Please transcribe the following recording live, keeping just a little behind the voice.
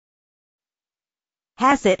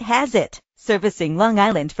Hassett has it. Servicing Long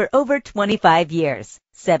Island for over 25 years.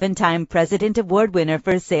 7-time President Award winner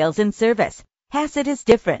for sales and service. Hassett is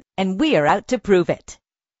different, and we are out to prove it.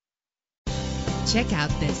 Check out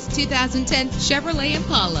this 2010 Chevrolet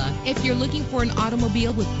Impala. If you're looking for an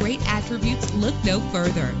automobile with great attributes, look no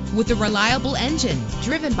further. With a reliable engine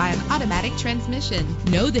driven by an automatic transmission,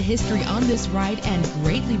 know the history on this ride and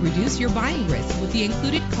greatly reduce your buying risk with the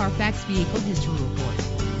included Carfax Vehicle History Report.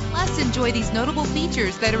 Plus, enjoy these notable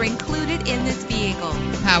features that are included in this vehicle: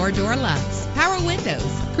 power door locks, power windows,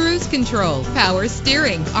 cruise control, power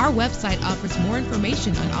steering. Our website offers more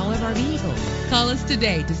information on all of our vehicles. Call us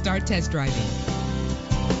today to start test driving.